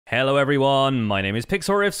Hello everyone, my name is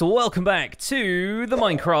Pixlriffs, welcome back to the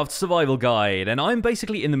Minecraft Survival Guide, and I'm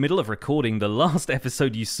basically in the middle of recording the last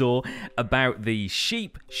episode you saw about the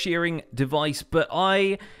sheep shearing device, but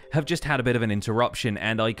I have just had a bit of an interruption,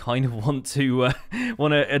 and I kind of want to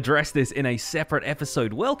address this in a separate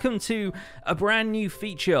episode. Welcome to a brand new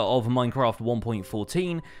feature of Minecraft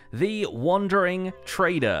 1.14, the Wandering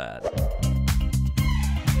Trader.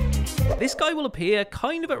 This guy will appear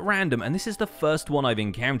kind of at random, and this is the first one I've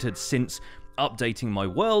encountered since updating my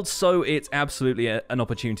world, so it's absolutely an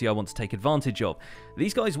opportunity I want to take advantage of.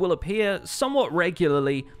 These guys will appear somewhat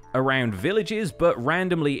regularly around villages, but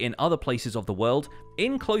randomly in other places of the world,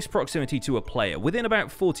 in close proximity to a player, within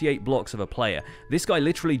about 48 blocks of a player. This guy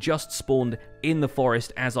literally just spawned in the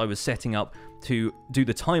forest as I was setting up to do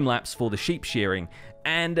the time-lapse for the sheep shearing,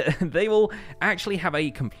 and they will actually have a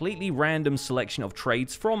completely random selection of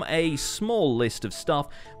trades from a small list of stuff,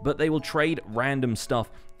 but they will trade random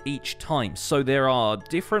stuff each time. So there are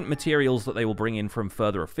different materials that they will bring in from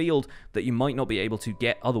further afield that you might not be able to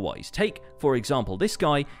get otherwise. Take, for example, this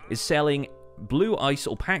guy is selling blue ice,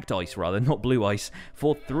 or packed ice rather, not blue ice,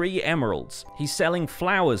 for 3 emeralds. He's selling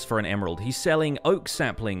flowers for an emerald. He's selling oak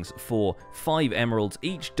saplings for 5 emeralds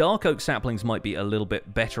each. Dark oak saplings might be a little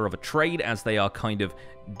bit better of a trade, as they are kind of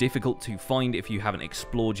difficult to find if you haven't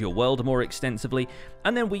explored your world more extensively.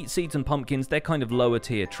 And then wheat seeds and pumpkins, they're kind of lower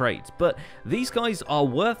tier trades. But these guys are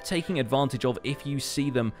worth taking advantage of if you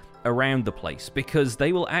see them around the place, because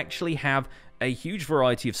they will actually have a huge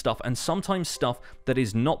variety of stuff, and sometimes stuff that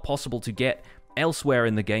is not possible to get elsewhere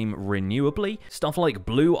in the game renewably. Stuff like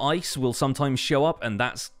blue ice will sometimes show up, and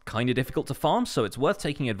that's kind of difficult to farm, so it's worth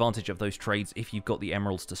taking advantage of those trades if you've got the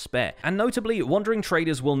emeralds to spare. And notably, wandering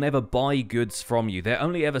traders will never buy goods from you. They're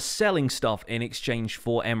only ever selling stuff in exchange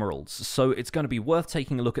for emeralds, so it's going to be worth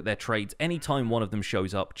taking a look at their trades anytime one of them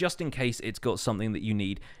shows up, just in case it's got something that you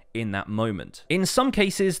need in that moment. In some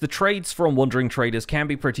cases, the trades from wandering traders can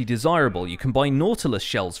be pretty desirable. You can buy nautilus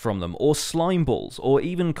shells from them, or slime balls, or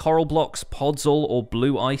even coral blocks, podzol, or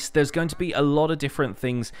blue ice. There's going to be a lot of different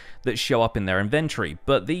things that show up in their inventory,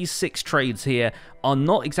 but these 6 trades here are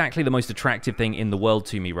not exactly the most attractive thing in the world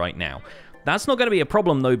to me right now. That's not going to be a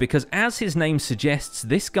problem though, because as his name suggests,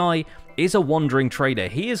 this guy is a wandering trader.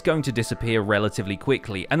 He is going to disappear relatively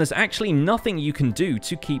quickly, and there's actually nothing you can do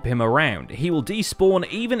to keep him around. He will despawn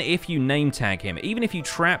even if you name tag him. Even if you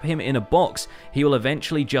trap him in a box, he will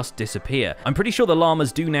eventually just disappear. I'm pretty sure the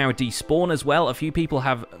llamas do now despawn as well. A few people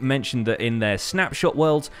have mentioned that in their snapshot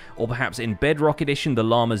worlds, or perhaps in Bedrock Edition, the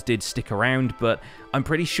llamas did stick around, but I'm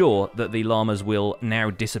pretty sure that the llamas will now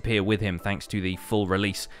disappear with him thanks to the full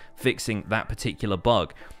release fixing that particular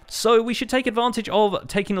bug. So we should take advantage of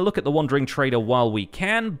taking a look at the Wandering Trader while we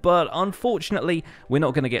can, but unfortunately, we're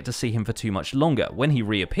not going to get to see him for too much longer. When he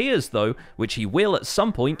reappears, though, which he will at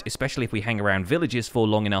some point, especially if we hang around villages for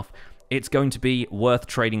long enough, it's going to be worth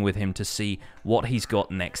trading with him to see what he's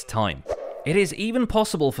got next time. It is even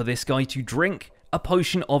possible for this guy to drink a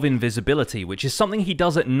potion of invisibility, which is something he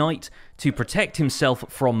does at night to protect himself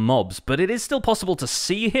from mobs, but it is still possible to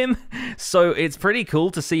see him, so it's pretty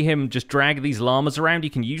cool to see him just drag these llamas around. You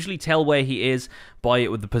can usually tell where he is by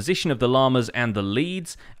the position of the llamas and the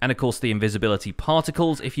leads, and of course the invisibility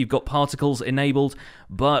particles if you've got particles enabled,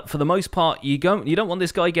 but for the most part you don't want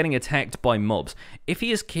this guy getting attacked by mobs. If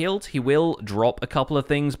he is killed, he will drop a couple of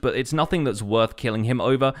things, but it's nothing that's worth killing him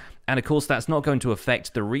over, and of course that's not going to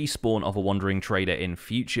affect the respawn of a wandering trader in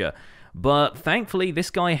future. But thankfully, this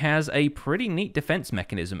guy has a pretty neat defense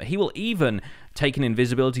mechanism. He will even take an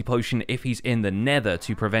invisibility potion if he's in the nether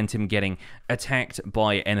to prevent him getting attacked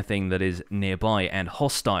by anything that is nearby and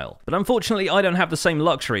hostile. But unfortunately, I don't have the same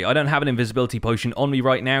luxury. I don't have an invisibility potion on me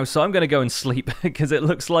right now, so I'm going to go and sleep because it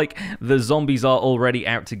looks like the zombies are already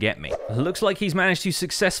out to get me. Looks like he's managed to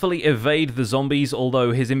successfully evade the zombies,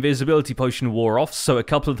 although his invisibility potion wore off, so a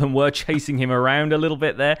couple of them were chasing him around a little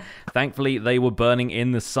bit there. Thankfully, they were burning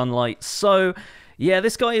in the sunlight. So yeah,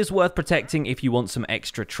 this guy is worth protecting if you want some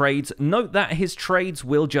extra trades. Note that his trades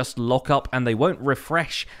will just lock up and they won't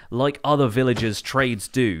refresh like other villagers' trades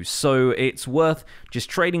do. So it's worth just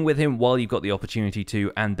trading with him while you've got the opportunity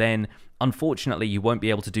to, and then unfortunately, you won't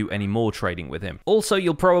be able to do any more trading with him. Also,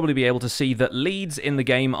 you'll probably be able to see that leads in the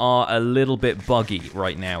game are a little bit buggy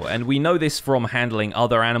right now, and we know this from handling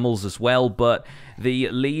other animals as well, but the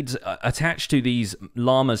leads attached to these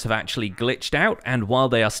llamas have actually glitched out, and while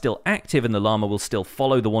they are still active and the llama will still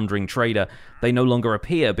follow the wandering trader they no longer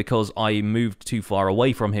appear because I moved too far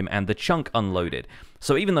away from him and the chunk unloaded.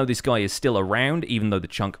 So even though this guy is still around, even though the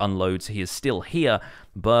chunk unloads, he is still here,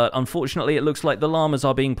 but unfortunately it looks like the llamas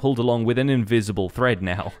are being pulled along with an invisible thread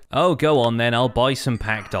now. Oh, go on then, I'll buy some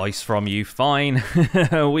packed ice from you, fine.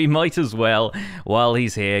 We might as well, while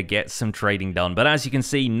he's here, get some trading done. But as you can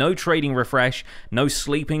see, no trading refresh, no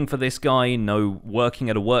sleeping for this guy, no working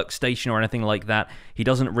at a workstation or anything like that. He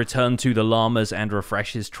doesn't return to the llamas and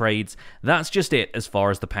refresh his trades. That's just it as far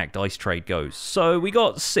as the packed ice trade goes. So we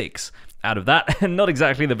got 6 out of that. Not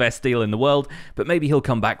exactly the best deal in the world, but maybe he'll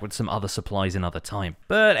come back with some other supplies another time.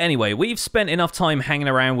 But anyway, we've spent enough time hanging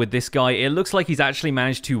around with this guy. It looks like he's actually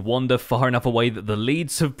managed to wander far enough away that the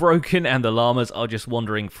leads have broken and the llamas are just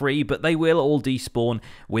wandering free, but they will all despawn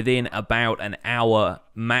within about an hour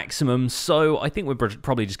maximum, so I think we're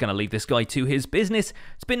probably just going to leave this guy to his business.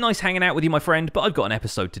 It's been nice hanging out with you, my friend, but I've got an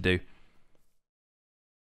episode to do.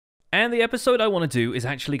 And the episode I want to do is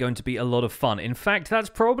actually going to be a lot of fun. In fact, that's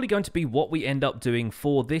probably going to be what we end up doing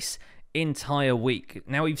for this entire week.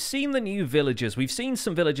 Now, we've seen the new villagers. We've seen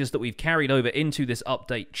some villagers that we've carried over into this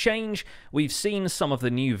update change. We've seen some of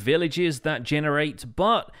the new villages that generate,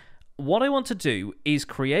 but what I want to do is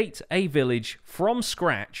create a village from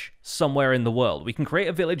scratch somewhere in the world. We can create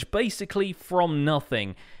a village basically from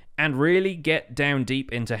nothing and really get down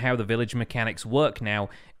deep into how the village mechanics work now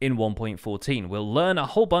in 1.14. We'll learn a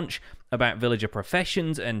whole bunch about villager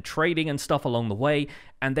professions and trading and stuff along the way,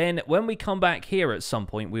 and then when we come back here at some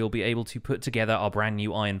point, we'll be able to put together our brand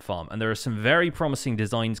new iron farm. And there are some very promising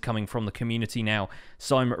designs coming from the community now,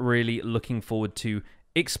 so I'm really looking forward to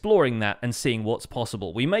exploring that and seeing what's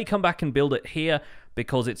possible. We may come back and build it here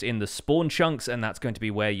because it's in the spawn chunks, and that's going to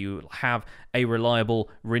be where you have a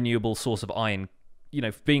reliable, renewable source of iron, you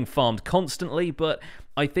know, being farmed constantly. But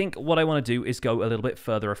I think what I want to do is go a little bit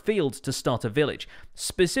further afield to start a village,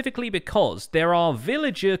 specifically because there are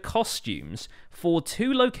villager costumes for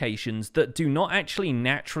 2 locations that do not actually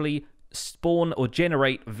naturally spawn or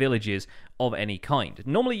generate villages of any kind.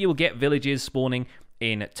 Normally you will get villages spawning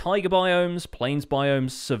in taiga biomes, plains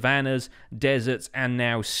biomes, savannas, deserts, and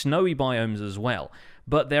now snowy biomes as well.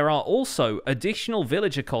 But there are also additional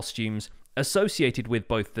villager costumes associated with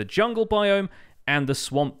both the jungle biome and the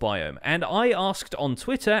swamp biome. And I asked on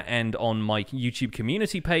Twitter and on my YouTube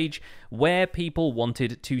community page where people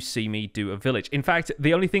wanted to see me do a village. In fact,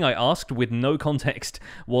 the only thing I asked with no context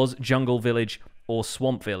was jungle village or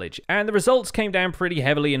swamp village. And the results came down pretty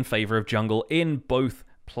heavily in favor of jungle in both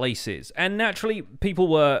places. And naturally, people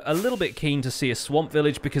were a little bit keen to see a swamp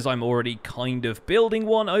village because I'm already kind of building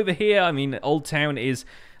one over here. I mean, Old Town is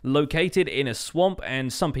located in a swamp,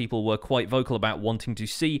 and some people were quite vocal about wanting to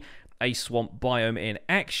see a swamp biome in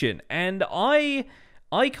action, and I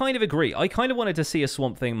kind of agree. I kind of wanted to see a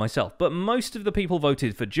swamp thing myself, but most of the people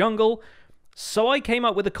voted for jungle, so I came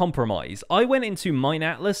up with a compromise. I went into Mine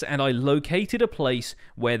Atlas and I located a place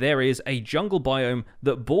where there is a jungle biome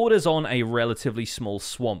that borders on a relatively small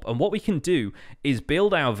swamp, and what we can do is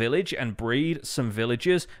build our village and breed some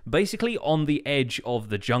villagers basically on the edge of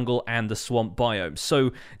the jungle and the swamp biome.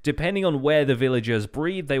 So depending on where the villagers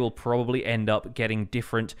breed, they will probably end up getting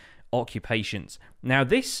different occupations. Now,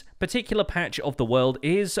 this particular patch of the world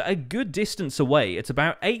is a good distance away. It's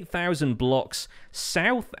about 8,000 blocks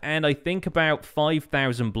south and I think about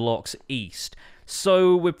 5,000 blocks east.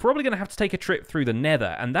 So we're probably going to have to take a trip through the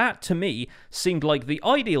Nether, and that, to me, seemed like the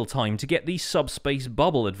ideal time to get the subspace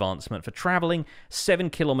bubble advancement for traveling 7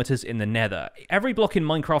 kilometers in the Nether. Every block in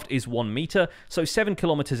Minecraft is 1 meter, so 7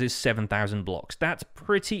 kilometers is 7,000 blocks. That's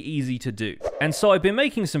pretty easy to do. And so I've been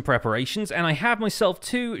making some preparations, and I have myself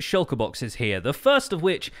 2 shulker boxes here, the first of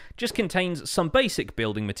which just contains some basic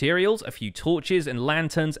building materials, a few torches and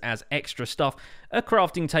lanterns as extra stuff, a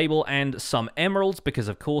crafting table, and some emeralds, because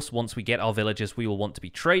of course once we get our villagers we will want to be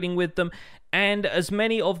trading with them, and as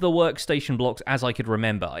many of the workstation blocks as I could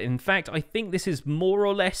remember. In fact, I think this is more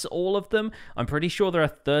or less all of them. I'm pretty sure there are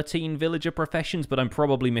 13 villager professions, but I'm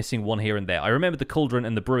probably missing one here and there. I remember the cauldron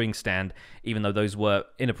and the brewing stand, even though those were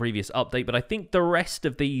in a previous update, but I think the rest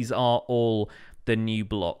of these are all the new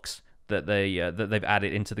blocks that they've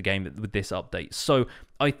added into the game with this update. So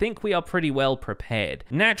I think we are pretty well prepared.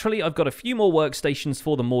 Naturally, I've got a few more workstations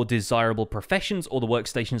for the more desirable professions, or the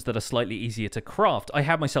workstations that are slightly easier to craft. I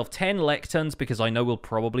have myself 10 lecterns because I know we'll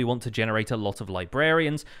probably want to generate a lot of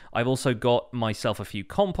librarians. I've also got myself a few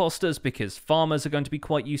composters because farmers are going to be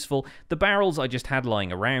quite useful. The barrels I just had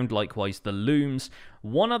lying around, likewise the looms.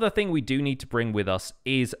 One other thing we do need to bring with us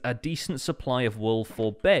is a decent supply of wool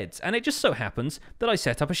for beds, and it just so happens that I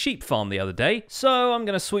set up a sheep farm the other day. So I'm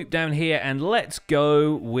going to swoop down here and let's go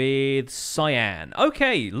go with cyan.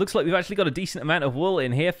 Okay, looks like we've actually got a decent amount of wool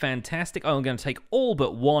in here. Fantastic. I'm going to take all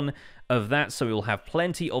but one of that, so we'll have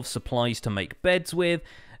plenty of supplies to make beds with.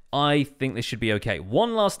 I think this should be okay.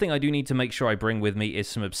 One last thing I do need to make sure I bring with me is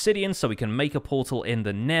some obsidian so we can make a portal in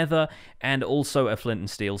the nether, and also a flint and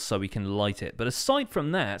steel so we can light it. But aside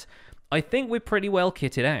from that, I think we're pretty well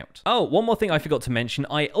kitted out. Oh, one more thing I forgot to mention.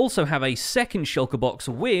 I also have a second shulker box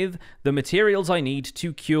with the materials I need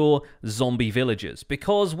to cure zombie villagers.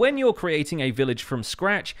 Because when you're creating a village from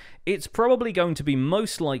scratch, it's probably going to be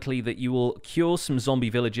most likely that you will cure some zombie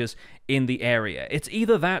villagers in the area. It's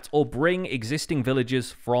either that or bring existing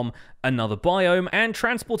villagers from another biome, and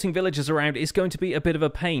transporting villagers around is going to be a bit of a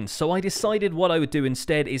pain. So I decided what I would do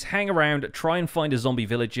instead is hang around, try and find a zombie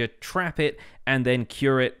villager, trap it, and then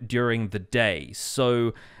cure it during the day.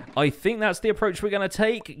 So I think that's the approach we're going to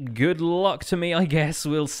take. Good luck to me, I guess.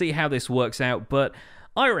 We'll see how this works out, but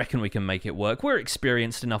I reckon we can make it work. We're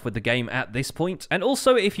experienced enough with the game at this point. And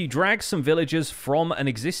also, if you drag some villagers from an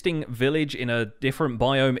existing village in a different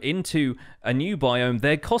biome into a new biome,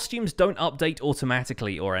 their costumes don't update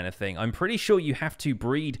automatically or anything. I'm pretty sure you have to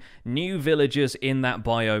breed new villagers in that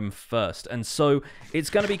biome first. And so it's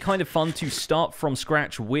going to be kind of fun to start from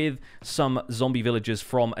scratch with some zombie villagers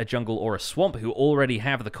from a jungle or a swamp who already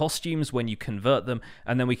have the costumes when you convert them,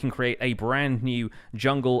 and then we can create a brand new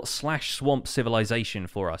jungle/swamp civilization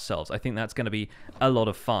for ourselves. I think that's going to be a lot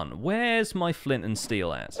of fun. Where's my flint and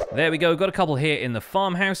steel at? There we go. Got a couple here in the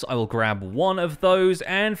farmhouse. I will grab one of those,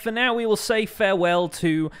 and for now we will say farewell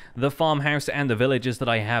to the farmhouse and the villagers that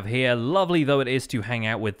I have here. Lovely though it is to hang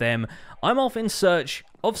out with them, I'm off in search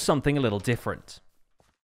of something a little different.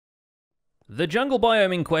 The jungle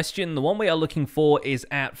biome in question, the one we are looking for, is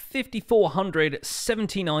at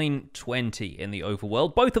 5479.20 in the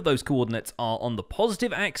overworld. Both of those coordinates are on the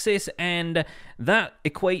positive axis, and that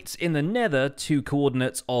equates in the nether to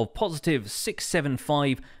coordinates of positive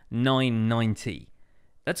 675,990.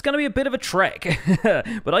 That's going to be a bit of a trek,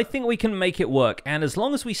 but I think we can make it work. And as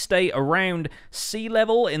long as we stay around sea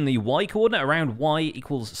level in the y coordinate, around y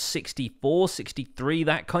equals 64, 63,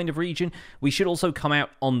 that kind of region, we should also come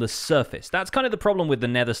out on the surface. That's kind of the problem with the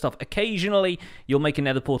nether stuff. Occasionally, you'll make a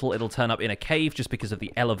nether portal, it'll turn up in a cave just because of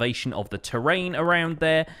the elevation of the terrain around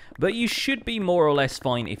there, but you should be more or less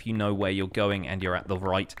fine if you know where you're going and you're at the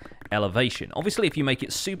right elevation. Obviously, if you make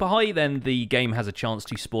it super high, then the game has a chance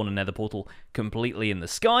to spawn a nether portal completely in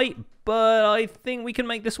the sky, but I think we can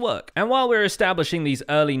make this work. And while we're establishing these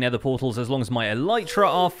early nether portals, as long as my elytra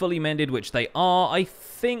are fully mended, which they are, I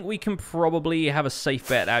think we can probably have a safe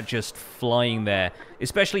bet at just flying there,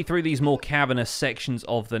 especially through these more cavernous sections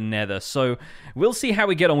of the nether. So we'll see how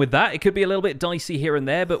we get on with that. It could be a little bit dicey here and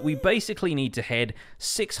there, but we basically need to head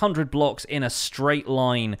 600 blocks in a straight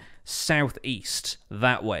line southeast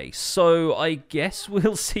that way. So I guess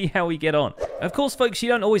we'll see how we get on. Of course, folks, you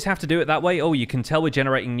don't always have to do it that way. Oh, you can tell we're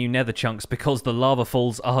generating new nether chunks because the lava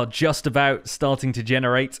falls are just about starting to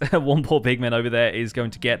generate. One poor pigman over there is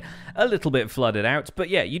going to get a little bit flooded out. But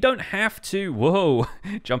yeah, you don't have to... Whoa!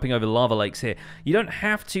 Jumping over lava lakes here. You don't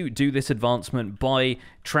have to do this advancement by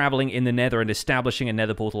traveling in the nether and establishing a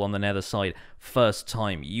nether portal on the nether side first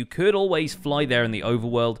time. You could always fly there in the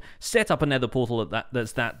overworld, set up a nether portal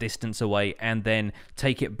that's that distance away, and then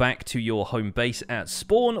take it back to your home base at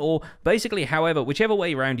spawn, or basically whichever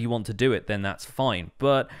way around you want to do it, then that's fine.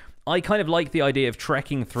 But I kind of like the idea of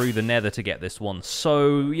trekking through the nether to get this one.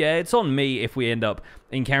 So yeah, it's on me if we end up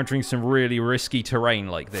encountering some really risky terrain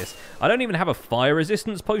like this. I don't even have a fire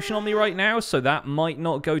resistance potion on me right now, so that might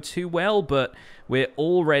not go too well, but we're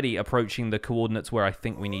already approaching the coordinates where I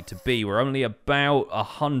think we need to be. We're only about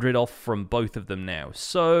 100 off from both of them now.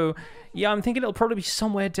 So yeah, I'm thinking it'll probably be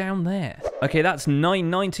somewhere down there. Okay, that's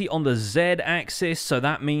 990 on the Z-axis, so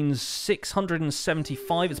that means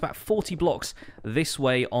 675. It's about 40 blocks this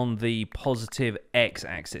way on the positive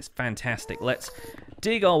X-axis. Fantastic. Let's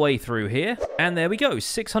dig our way through here. And there we go,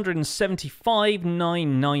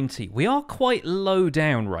 675,990. We are quite low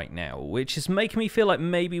down right now, which is making me feel like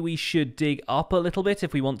maybe we should dig up a little bit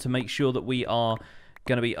if we want to make sure that we are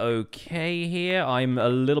going to be okay here. I'm a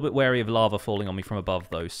little bit wary of lava falling on me from above,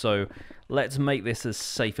 though, so let's make this as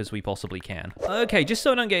safe as we possibly can. Okay, just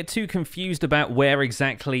so I don't get too confused about where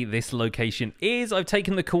exactly this location is, I've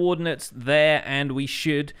taken the coordinates there, and we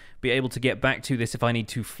should be able to get back to this if I need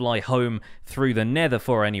to fly home through the nether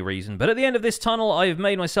for any reason. But at the end of this tunnel, I've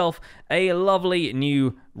made myself a lovely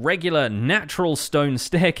new regular natural stone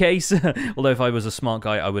staircase. Although if I was a smart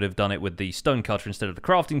guy, I would have done it with the stone cutter instead of the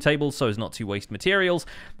crafting table, so as not to waste materials.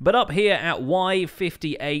 But up here at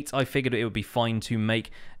Y58, I figured it would be fine to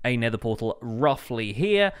make a nether portal roughly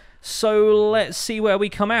here. So let's see where we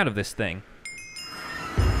come out of this thing.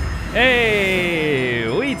 Hey,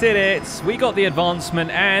 we did it. We got the advancement,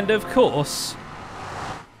 and of course,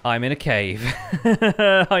 I'm in a cave.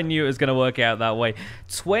 I knew it was going to work out that way.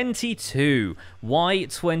 22. Why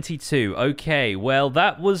 22? Okay, well,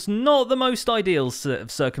 that was not the most ideal of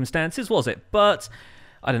circumstances, was it? But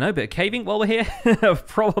I don't know, a bit of caving while we're here?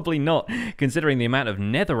 Probably not, considering the amount of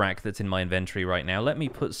netherrack that's in my inventory right now. Let me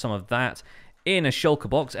put some of that in a shulker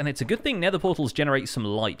box, and it's a good thing nether portals generate some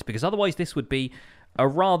light, because otherwise this would be a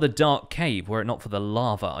rather dark cave, were it not for the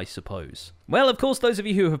lava, I suppose. Well, of course, those of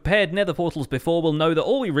you who have paired nether portals before will know that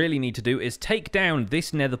all we really need to do is take down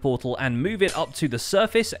this nether portal and move it up to the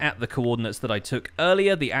surface at the coordinates that I took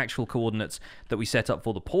earlier, the actual coordinates that we set up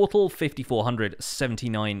for the portal, 5400,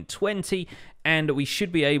 7920, and we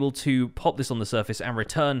should be able to pop this on the surface and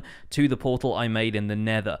return to the portal I made in the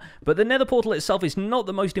nether. But the nether portal itself is not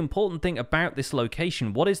the most important thing about this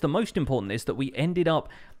location. What is the most important is that we ended up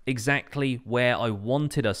exactly where I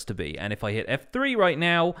wanted us to be. And if I hit F3 right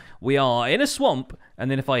now, we are in a swamp. And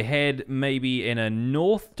then if I head maybe in a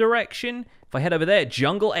north direction, if I head over there,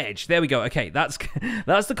 jungle edge. There we go. Okay, that's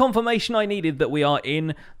the confirmation I needed that we are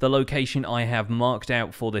in the location I have marked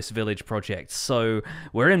out for this village project. So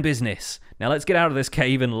we're in business. Now let's get out of this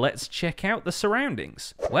cave and let's check out the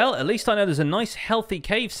surroundings. Well, at least I know there's a nice healthy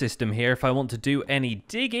cave system here if I want to do any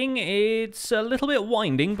digging. It's a little bit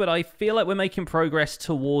winding, but I feel like we're making progress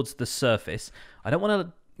towards the surface. I don't want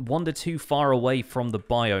to wander too far away from the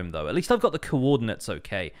biome though. At least I've got the coordinates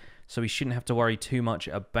okay. So we shouldn't have to worry too much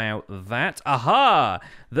about that. Aha!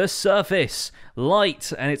 The surface.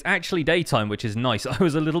 Light. And it's actually daytime, which is nice. I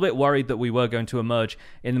was a little bit worried that we were going to emerge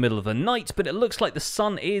in the middle of the night, but it looks like the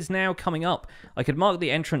sun is now coming up. I could mark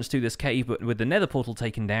the entrance to this cave, but with the nether portal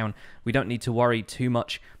taken down, we don't need to worry too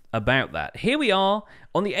much about that. Here we are,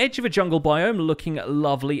 on the edge of a jungle biome, looking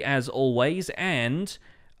lovely as always, and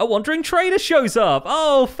a wandering trader shows up.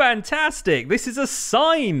 Oh, fantastic. This is a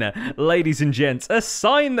sign, ladies and gents. A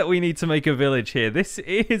sign that we need to make a village here. This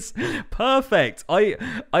is perfect. I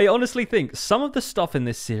honestly think some of the stuff in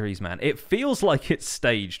this series, man, it feels like it's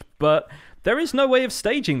staged, but there is no way of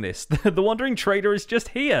staging this. The wandering trader is just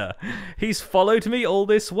here. He's followed me all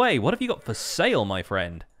this way. What have you got for sale, my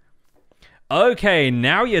friend? Okay,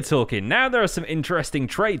 now you're talking. Now there are some interesting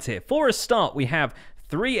trades here. For a start, we have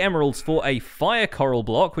 3 emeralds for a fire coral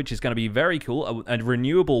block, which is going to be very cool. A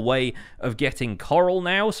renewable way of getting coral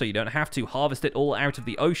now, so you don't have to harvest it all out of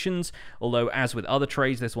the oceans. Although, as with other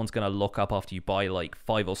trades, this one's going to lock up after you buy like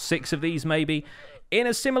 5 or 6 of these, maybe. In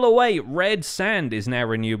a similar way, red sand is now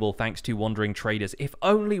renewable thanks to wandering traders. If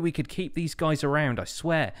only we could keep these guys around, I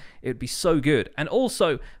swear. It would be so good. And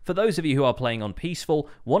also, for those of you who are playing on peaceful,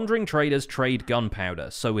 wandering traders trade gunpowder.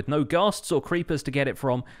 So with no ghasts or creepers to get it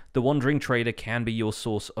from, the wandering trader can be your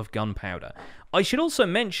source of gunpowder. I should also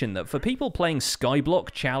mention that for people playing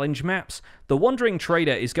Skyblock challenge maps, the Wandering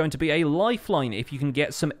Trader is going to be a lifeline if you can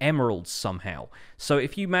get some emeralds somehow. So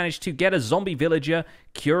if you manage to get a zombie villager,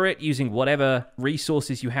 cure it using whatever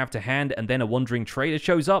resources you have to hand, and then a Wandering Trader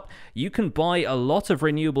shows up, you can buy a lot of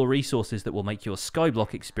renewable resources that will make your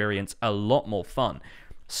Skyblock experience a lot more fun.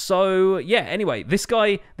 So, yeah, anyway, this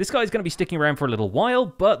guy is going to be sticking around for a little while,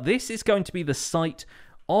 but this is going to be the site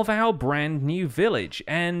of our brand new village,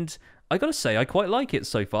 and I gotta say, I quite like it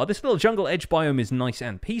so far. This little jungle edge biome is nice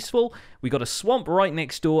and peaceful. We got a swamp right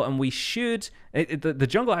next door, and we should... the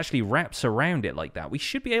jungle actually wraps around it like that. We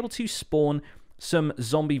should be able to spawn some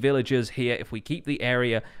zombie villagers here if we keep the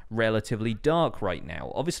area relatively dark right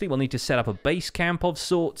now. Obviously, we'll need to set up a base camp of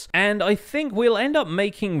sorts, and I think we'll end up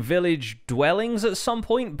making village dwellings at some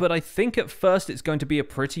point, but I think at first it's going to be a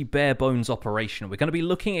pretty bare bones operation. We're going to be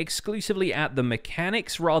looking exclusively at the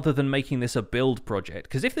mechanics rather than making this a build project,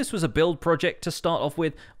 because if this was a build project to start off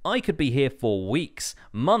with, I could be here for weeks,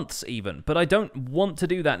 months even, but I don't want to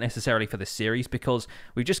do that necessarily for this series because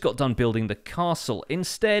we've just got done building the castle.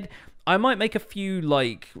 Instead, I might make a few,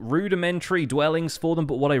 like, rudimentary dwellings for them,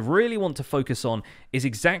 but what I really want to focus on is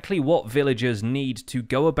exactly what villagers need to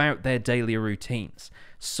go about their daily routines.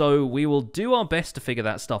 So we will do our best to figure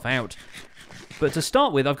that stuff out. But to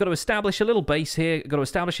start with, I've got to establish a little base here. I've got to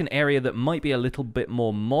establish an area that might be a little bit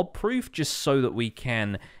more mob-proof, just so that we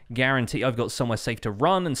can guarantee I've got somewhere safe to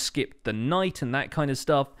run and skip the night and that kind of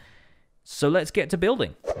stuff. So let's get to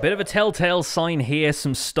building. Bit of a telltale sign here,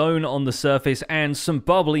 some stone on the surface and some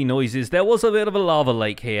bubbly noises. There was a bit of a lava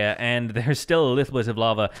lake here, and there's still a little bit of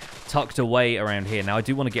lava tucked away around here. Now, I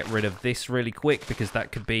do want to get rid of this really quick because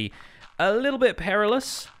that could be a little bit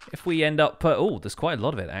perilous if we end up... oh, there's quite a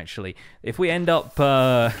lot of it, actually. If we end up,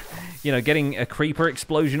 you know, getting a creeper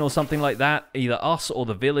explosion or something like that, either us or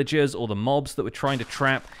the villagers or the mobs that we're trying to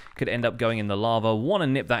trap could end up going in the lava. Want to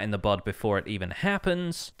nip that in the bud before it even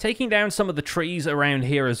happens. Taking down some of the trees around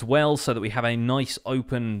here as well so that we have a nice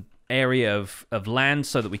open area of land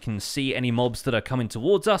so that we can see any mobs that are coming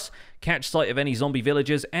towards us, catch sight of any zombie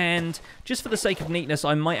villagers, and just for the sake of neatness,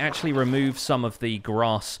 I might actually remove some of the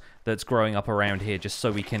grass that's growing up around here just so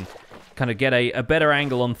we can kind of get a better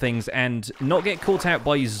angle on things and not get caught out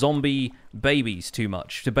by zombie babies too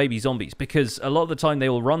much, to baby zombies, because a lot of the time they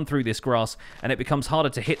will run through this grass and it becomes harder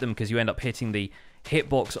to hit them because you end up hitting the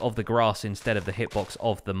hitbox of the grass instead of the hitbox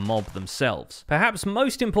of the mob themselves. Perhaps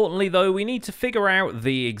most importantly though, we need to figure out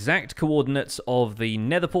the exact coordinates of the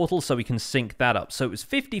nether portal so we can sync that up. So it was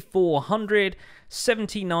 5400,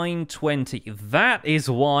 7920. That is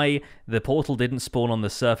why the portal didn't spawn on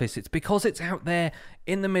the surface. It's because it's out there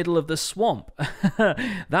in the middle of the swamp.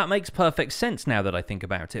 That makes perfect sense now that I think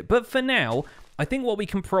about it. But for now, I think what we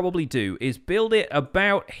can probably do is build it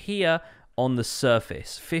about here on the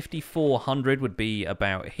surface. 5400 would be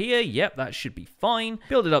about here. Yep, that should be fine.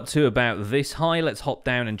 Build it up to about this high. Let's hop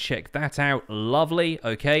down and check that out. Lovely.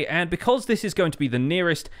 Okay, and because this is going to be the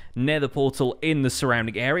nearest nether portal in the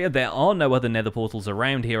surrounding area, there are no other nether portals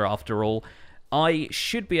around here after all, I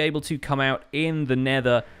should be able to come out in the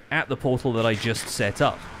nether at the portal that I just set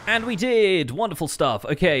up. And we did! Wonderful stuff.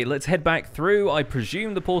 Okay, let's head back through. I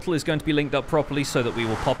presume the portal is going to be linked up properly so that we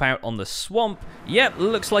will pop out on the swamp. Yep,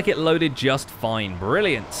 looks like it loaded just fine.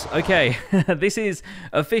 Brilliant. Okay, this is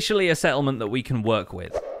officially a settlement that we can work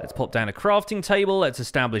with. Let's pop down a crafting table. Let's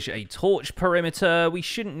establish a torch perimeter. We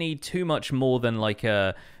shouldn't need too much more than like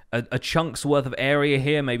a chunk's worth of area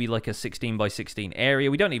here, maybe like a 16 by 16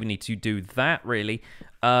 area. We don't even need to do that, really.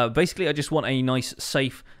 Basically, I just want a nice,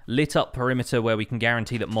 safe, lit-up perimeter where we can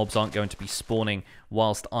guarantee that mobs aren't going to be spawning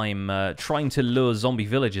whilst I'm trying to lure zombie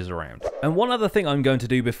villagers around. And one other thing I'm going to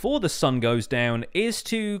do before the sun goes down is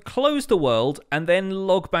to close the world and then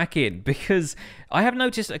log back in, because I have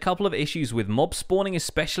noticed a couple of issues with mob spawning,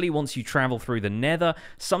 especially once you travel through the nether.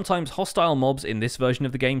 Sometimes hostile mobs in this version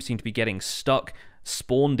of the game seem to be getting stuck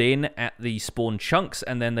spawned in at the spawn chunks,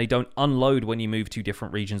 and then they don't unload when you move to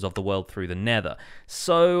different regions of the world through the nether.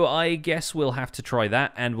 So I guess we'll have to try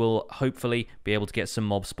that, and we'll hopefully be able to get some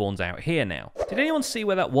mob spawns out here now. Did anyone see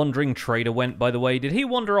where that wandering trader went, by the way? Did he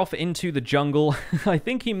wander off into the jungle? I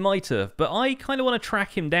think he might have, but I kind of want to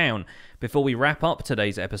track him down before we wrap up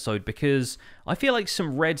today's episode, because I feel like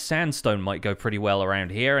some red sandstone might go pretty well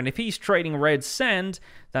around here, and if he's trading red sand,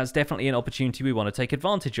 that's definitely an opportunity we want to take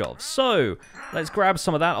advantage of. So, let's grab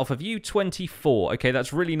some of that off of you. 24. Okay,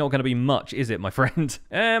 that's really not going to be much, is it, my friend?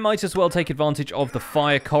 Might as well take advantage of the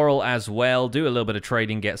fire coral as well. Do a little bit of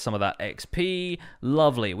trading, get some of that XP.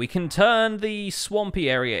 Lovely. We can turn the swampy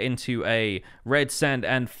area into a red sand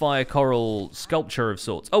and fire coral sculpture of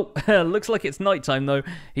sorts. Oh, looks like it's nighttime, though.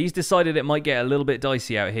 He's decided it might get a little bit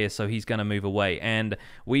dicey out here, so he's going to move away, and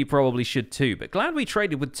we probably should too. But glad we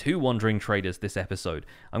traded with 2 wandering traders this episode.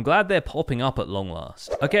 I'm glad they're popping up at long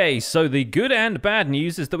last. Okay, so the good and bad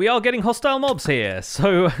news is that we are getting hostile mobs here.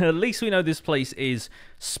 So at least we know this place is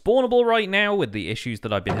spawnable right now with the issues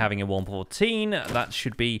that I've been having in 1.14. That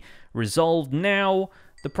should be resolved now.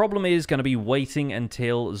 The problem is going to be waiting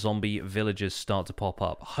until zombie villagers start to pop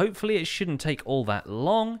up. Hopefully it shouldn't take all that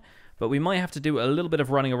long, but we might have to do a little bit of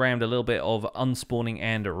running around, a little bit of unspawning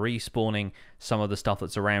and respawning some of the stuff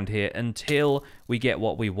that's around here until we get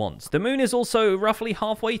what we want. The moon is also roughly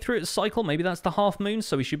halfway through its cycle. Maybe that's the half moon,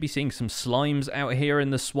 so we should be seeing some slimes out here in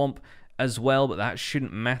the swamp as well, but that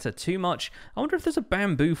shouldn't matter too much. I wonder if there's a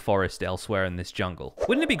bamboo forest elsewhere in this jungle.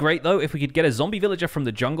 Wouldn't it be great, though, if we could get a zombie villager from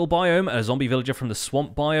the jungle biome and a zombie villager from the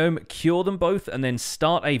swamp biome, cure them both, and then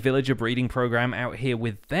start a villager breeding program out here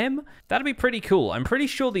with them? That'd be pretty cool. I'm pretty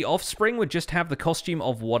sure the offspring would just have the costume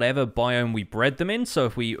of whatever biome we bred them in, so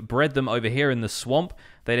if we bred them over here in the swamp,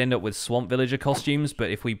 they'd end up with swamp villager costumes,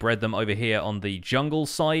 but if we bred them over here on the jungle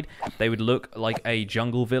side, they would look like a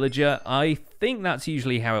jungle villager. I think that's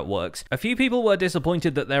usually how it works. A few people were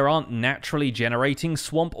disappointed that there aren't naturally generating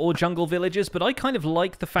swamp or jungle villagers, but I kind of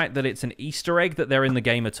like the fact that it's an Easter egg that they're in the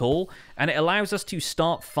game at all, and it allows us to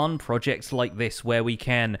start fun projects like this where we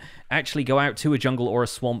can actually go out to a jungle or a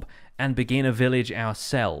swamp and begin a village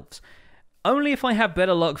ourselves. Only if I have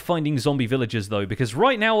better luck finding zombie villagers, though, because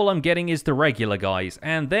right now all I'm getting is the regular guys,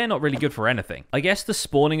 and they're not really good for anything. I guess the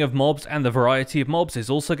spawning of mobs and the variety of mobs is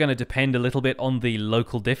also going to depend a little bit on the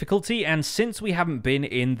local difficulty, and since we haven't been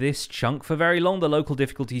in this chunk for very long, the local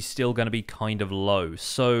difficulty is still going to be kind of low,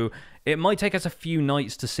 so it might take us a few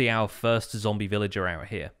nights to see our first zombie villager out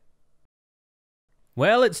here.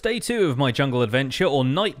 Well, it's day 2 of my jungle adventure, or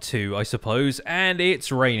night 2, I suppose, and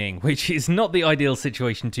it's raining, which is not the ideal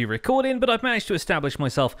situation to record in, but I've managed to establish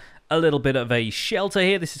myself a little bit of a shelter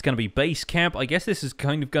here. This is going to be base camp. I guess this is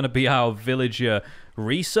kind of going to be our villager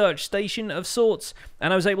research station of sorts,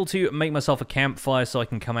 and I was able to make myself a campfire so I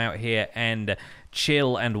can come out here and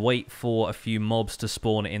chill and wait for a few mobs to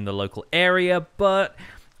spawn in the local area, but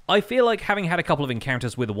I feel like having had a couple of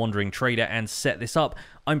encounters with a wandering trader and set this up,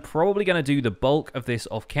 I'm probably going to do the bulk of this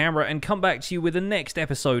off camera and come back to you with the next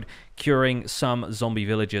episode curing some zombie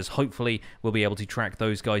villagers. Hopefully we'll be able to track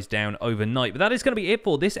those guys down overnight. But that is going to be it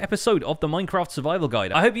for this episode of the Minecraft Survival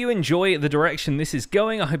Guide. I hope you enjoy the direction this is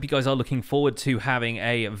going. I hope you guys are looking forward to having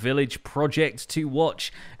a village project to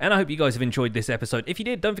watch, and I hope you guys have enjoyed this episode. If you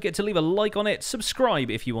did, don't forget to leave a like on it,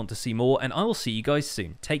 subscribe if you want to see more, and I will see you guys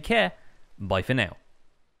soon. Take care. Bye for now.